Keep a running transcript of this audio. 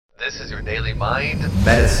This is your Daily Mind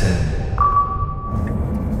Medicine.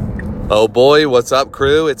 Oh boy, what's up,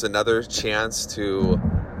 crew? It's another chance to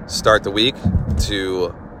start the week,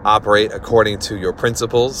 to operate according to your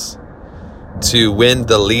principles, to win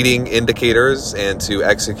the leading indicators, and to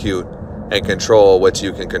execute and control what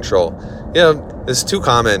you can control. You know, it's too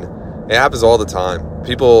common. It happens all the time.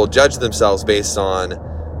 People judge themselves based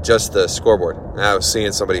on just the scoreboard. And I was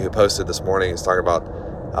seeing somebody who posted this morning, he's talking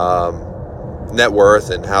about net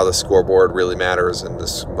worth and how the scoreboard really matters and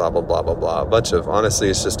this blah, blah, blah, blah, blah. Honestly,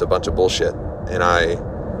 it's just a bunch of bullshit. And I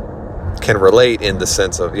can relate in the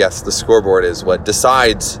sense of, yes, the scoreboard is what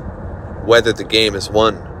decides whether the game is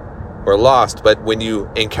won or lost. But when you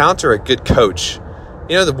encounter a good coach,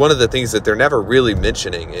 you know, one of the things that they're never really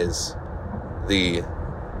mentioning is the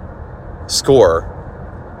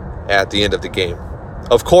score at the end of the game.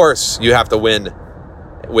 Of course, you have to win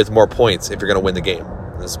with more points if you're going to win the game.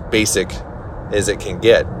 As basic as it can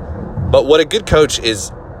get. But what a good coach is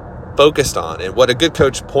focused on, and what a good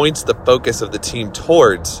coach points the focus of the team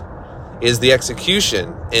towards, is the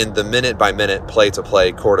execution in the minute-by-minute,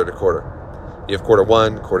 play-to-play, quarter-to-quarter. You have quarter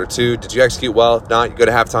one, quarter two. Did you execute well? If not, you go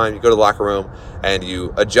to halftime, you go to the locker room, and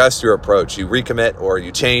you adjust your approach. You recommit, or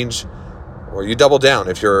you change, or you double down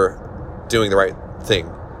if you're doing the right thing.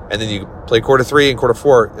 And then you play quarter three and quarter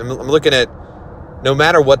four. I'm looking at, no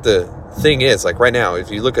matter what the thing is, like right now,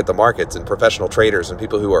 if you look at the markets and professional traders and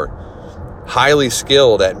people who are highly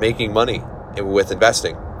skilled at making money with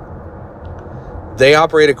investing, they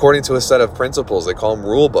operate according to a set of principles. They call them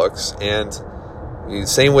rule books. And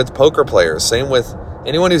same with poker players, same with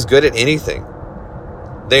anyone who's good at anything.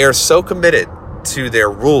 They are so committed to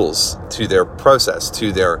their rules, to their process,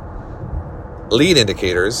 to their lead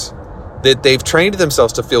indicators, that they've trained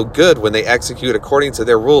themselves to feel good when they execute according to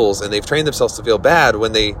their rules, and they've trained themselves to feel bad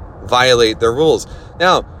when they violate their rules.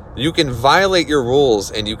 Now, you can violate your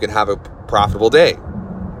rules and you can have a profitable day.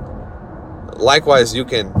 Likewise, you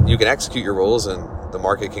can execute your rules and the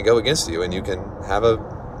market can go against you, and you can have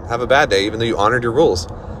a bad day even though you honored your rules.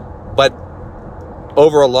 But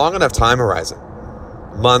over a long enough time horizon,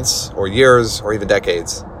 months or years or even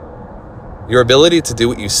decades, your ability to do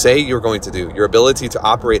what you say you're going to do, your ability to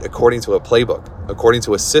operate according to a playbook, according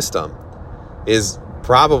to a system, is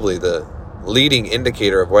probably the leading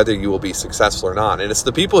indicator of whether you will be successful or not. And it's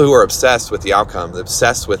the people who are obsessed with the outcome,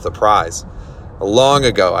 obsessed with the prize. Long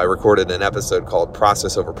ago, I recorded an episode called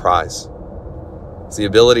Process Over Prize. It's the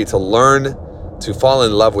ability to learn to fall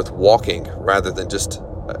in love with walking rather than just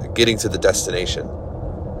getting to the destination.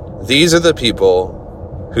 These are the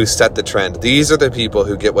people who set the trend. These are the people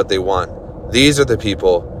who get what they want. These are the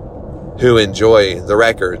people who enjoy the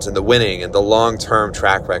records and the winning and the long-term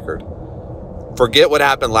track record. Forget what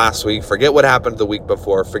happened last week. Forget what happened the week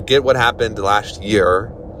before. Forget what happened last year.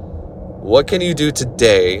 What can you do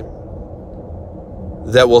today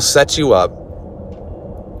that will set you up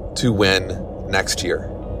to win next year,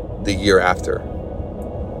 the year after?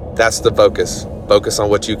 That's the focus. Focus on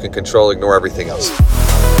what you can control. Ignore everything else.